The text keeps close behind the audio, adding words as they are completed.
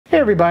Hey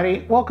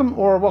everybody,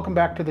 welcome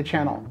back to the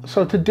channel.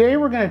 So today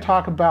we're going to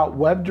talk about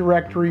web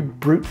directory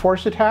brute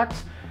force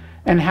attacks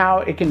and how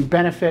it can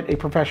benefit a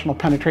professional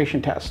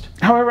penetration test.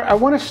 However, I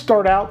want to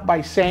start out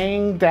by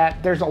saying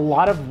that there's a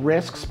lot of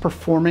risks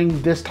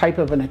performing this type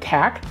of an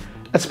attack,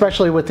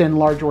 especially within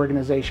large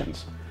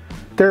organizations.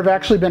 There have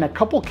actually been a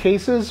couple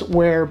cases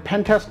where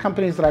pen test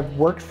companies that I've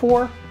worked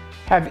for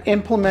have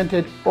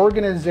implemented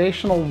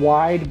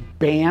organizational-wide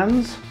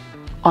bans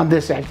on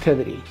this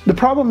activity. The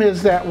problem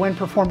is that when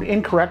performed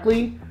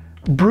incorrectly,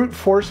 brute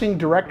forcing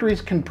directories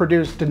can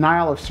produce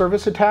denial of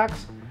service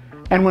attacks,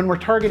 and when we're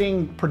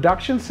targeting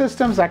production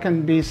systems, that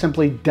can be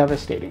simply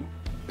devastating.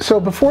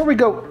 So before we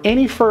go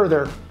any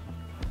further,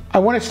 I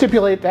want to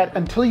stipulate that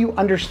until you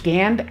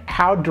understand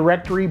how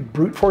directory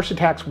brute force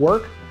attacks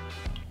work,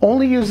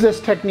 only use this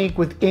technique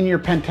within your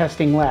pen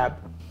testing lab.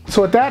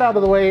 So with that out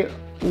of the way,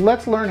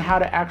 let's learn how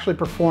to actually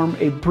perform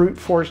a brute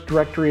force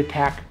directory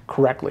attack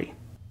correctly.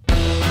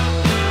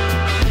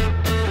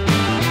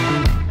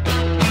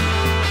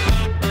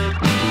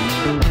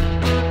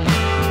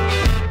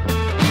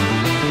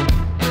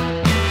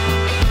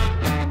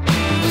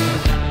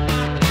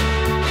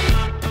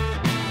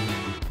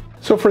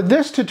 So for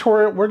this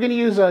tutorial, we're going to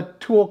use a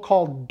tool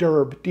called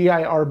DIRB,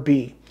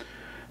 D-I-R-B.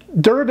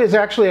 DIRB is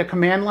actually a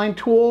command line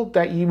tool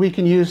that we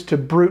can use to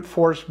brute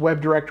force web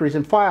directories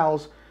and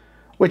files,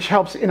 which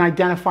helps in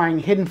identifying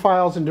hidden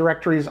files and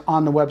directories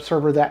on the web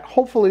server that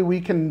hopefully we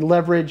can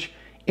leverage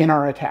in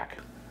our attack.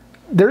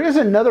 There is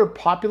another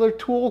popular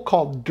tool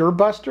called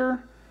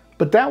DIRBuster,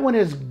 but that one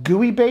is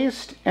GUI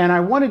based, and I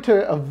wanted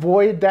to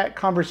avoid that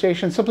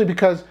conversation simply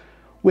because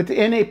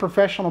within a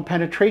professional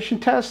penetration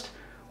test,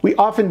 we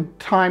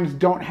oftentimes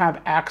don't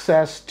have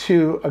access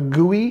to a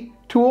GUI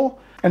tool,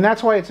 and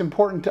that's why it's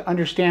important to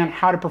understand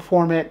how to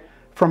perform it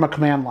from a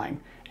command line.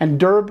 And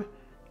DIRB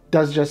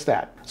does just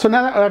that. So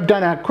now that I've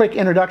done a quick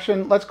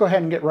introduction, let's go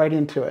ahead and get right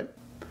into it.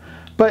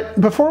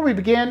 But before we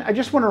begin, I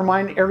just want to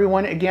remind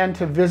everyone again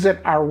to visit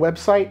our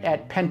website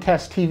at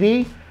Pentest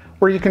TV,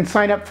 where you can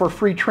sign up for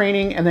free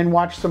training and then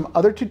watch some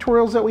other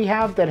tutorials that we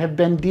have that have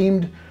been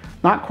deemed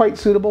not quite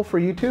suitable for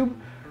YouTube.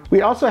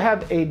 We also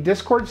have a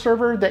Discord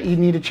server that you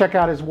need to check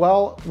out as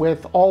well,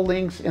 with all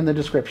links in the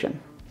description.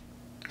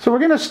 So we're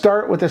going to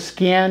start with a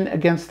scan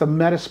against the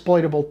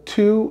Metasploitable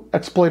 2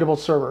 exploitable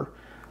server.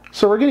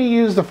 So we're going to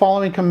use the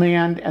following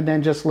command and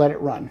then just let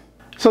it run.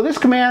 So this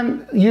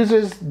command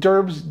uses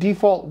DIRB's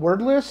default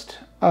word list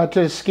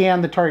to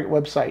scan the target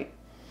website.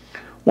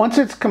 Once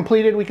it's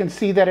completed, we can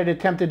see that it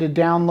attempted to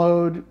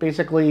download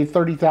basically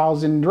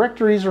 30,000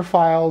 directories or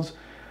files,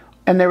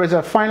 and there was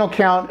a final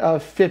count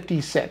of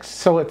 56.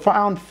 So it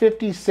found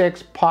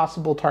 56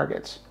 possible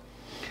targets.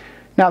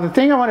 Now the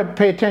thing I want to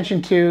pay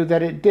attention to,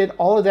 that it did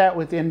all of that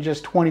within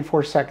just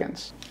 24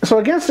 seconds. So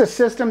against a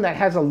system that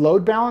has a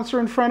load balancer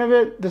in front of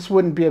it, this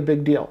wouldn't be a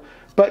big deal.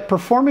 But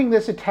performing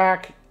this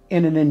attack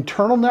in an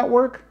internal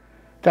network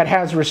that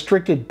has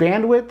restricted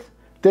bandwidth,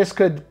 this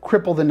could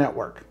cripple the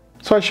network.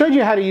 So I showed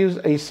you how to use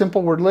a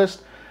simple word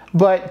list,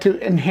 but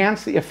to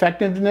enhance the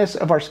effectiveness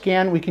of our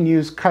scan, we can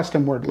use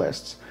custom word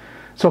lists.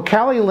 So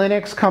Kali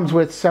Linux comes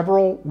with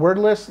several word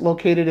lists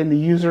located in the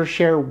user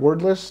share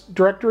word list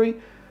directory.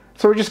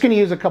 So we're just going to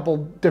use a couple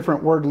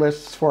different word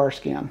lists for our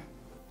scan.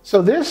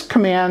 So this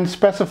command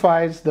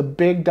specifies the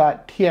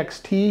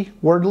big.txt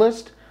word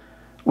list,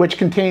 which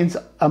contains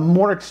a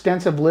more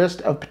extensive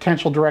list of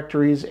potential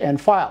directories and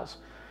files.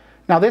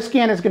 Now this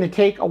scan is going to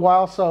take a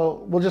while,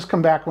 so we'll just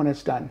come back when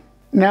it's done.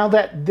 Now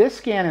that this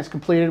scan is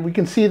completed, we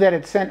can see that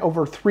it sent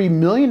over 3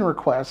 million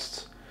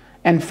requests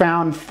and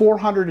found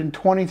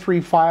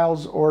 423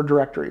 files or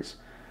directories.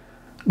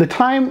 The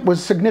time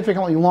was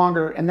significantly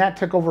longer, and that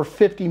took over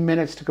 50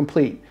 minutes to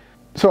complete.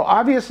 So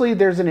obviously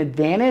there's an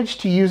advantage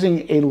to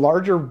using a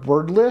larger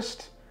word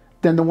list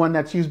than the one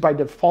that's used by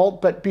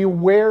default, but be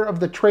aware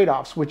of the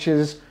trade-offs, which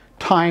is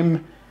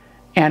time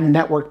and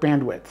network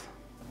bandwidth.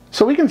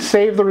 So we can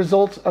save the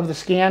results of the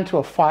scan to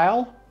a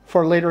file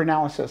for later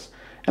analysis.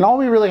 And all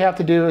we really have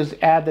to do is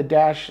add the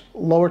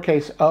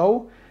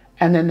 -o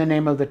and then the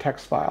name of the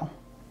text file.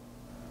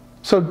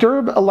 So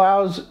DIRB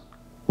allows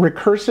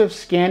recursive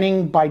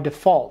scanning by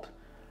default,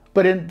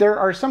 but there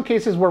are some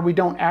cases where we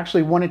don't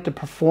actually want it to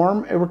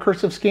perform a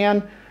recursive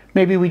scan.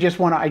 Maybe we just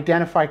want to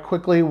identify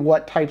quickly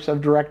what types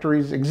of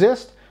directories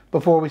exist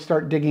before we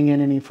start digging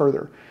in any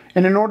further.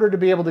 And in order to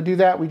be able to do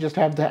that, we just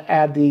have to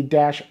add the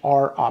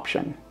 -r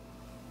option.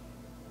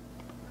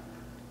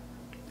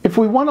 If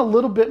we want a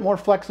little bit more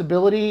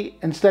flexibility,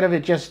 instead of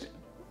it just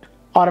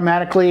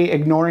automatically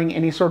ignoring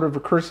any sort of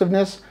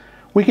recursiveness,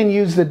 we can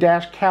use the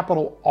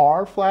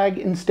 -R flag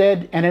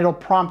instead, and it'll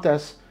prompt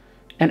us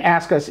and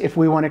ask us if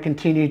we want to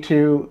continue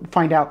to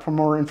find out for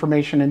more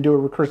information and do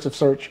a recursive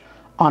search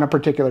on a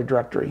particular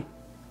directory.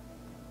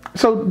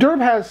 So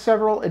DIRB has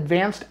several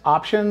advanced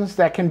options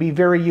that can be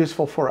very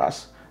useful for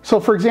us. So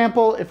for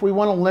example, if we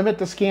want to limit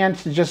the scan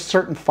to just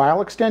certain file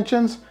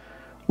extensions,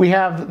 we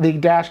have the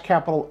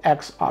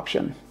 -X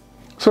option.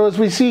 So as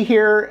we see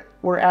here,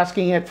 we're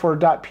asking it for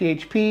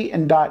 .php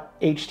and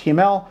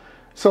 .html.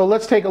 So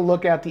let's take a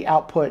look at the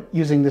output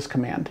using this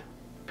command.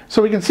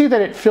 So we can see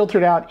that it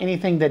filtered out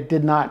anything that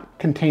did not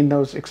contain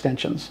those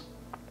extensions.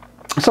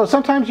 So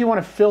sometimes you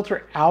want to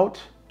filter out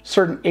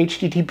certain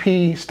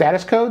HTTP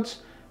status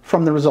codes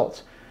from the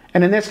results.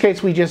 And in this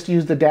case, we just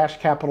use the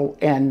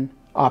 -N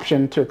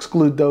option to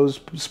exclude those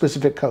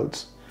specific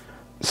codes.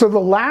 So the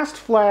last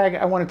flag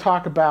I want to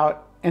talk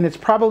about, and it's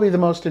probably the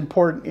most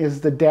important,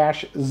 is the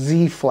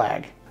 -Z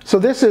flag. So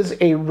this is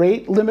a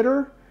rate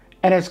limiter,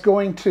 and it's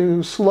going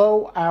to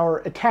slow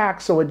our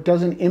attack so it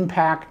doesn't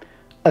impact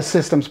a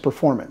system's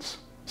performance.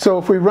 So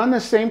if we run the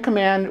same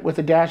command with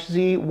the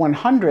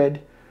 -Z100,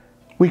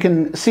 we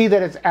can see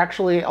that it's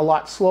actually a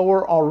lot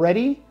slower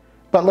already,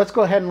 but let's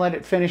go ahead and let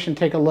it finish and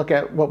take a look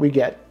at what we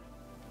get.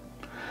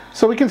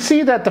 So we can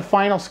see that the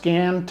final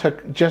scan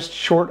took just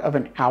short of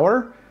an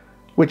hour,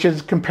 which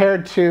is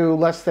compared to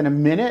less than a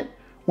minute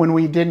when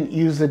we didn't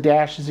use the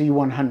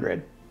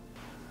 -Z100.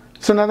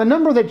 So now the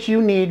number that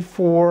you need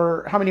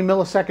for how many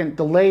millisecond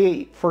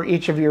delay for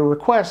each of your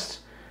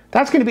requests,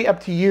 that's going to be up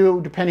to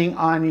you depending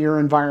on your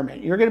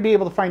environment. You're going to be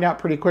able to find out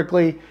pretty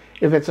quickly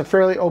if it's a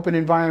fairly open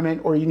environment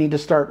or you need to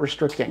start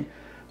restricting.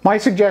 My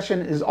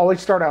suggestion is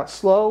always start out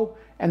slow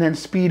and then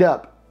speed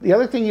up. The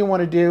other thing you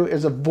want to do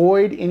is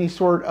avoid any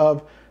sort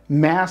of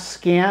mass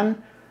scan.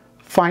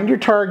 Find your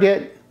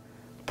target,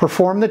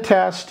 perform the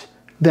test,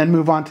 then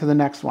move on to the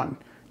next one.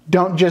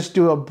 Don't just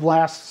do a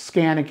blast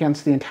scan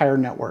against the entire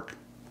network.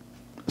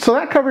 So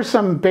that covers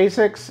some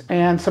basics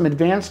and some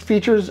advanced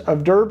features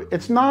of DIRB.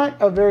 It's not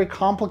a very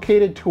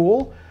complicated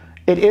tool.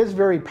 It is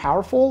very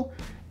powerful,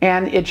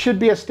 and it should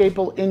be a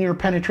staple in your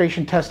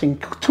penetration testing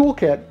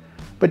toolkit.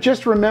 But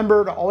just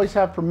remember to always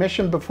have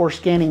permission before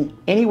scanning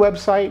any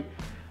website.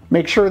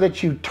 Make sure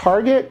that you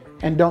target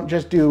and don't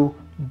just do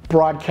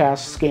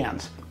broadcast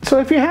scans. So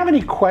if you have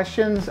any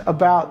questions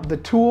about the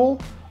tool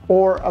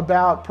or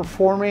about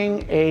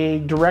performing a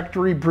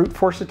directory brute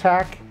force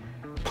attack,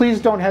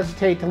 please don't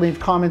hesitate to leave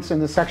comments in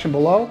the section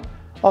below.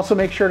 Also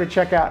make sure to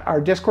check out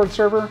our Discord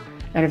server,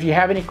 and if you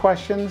have any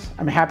questions,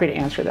 I'm happy to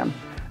answer them.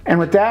 And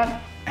with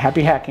that,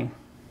 happy hacking.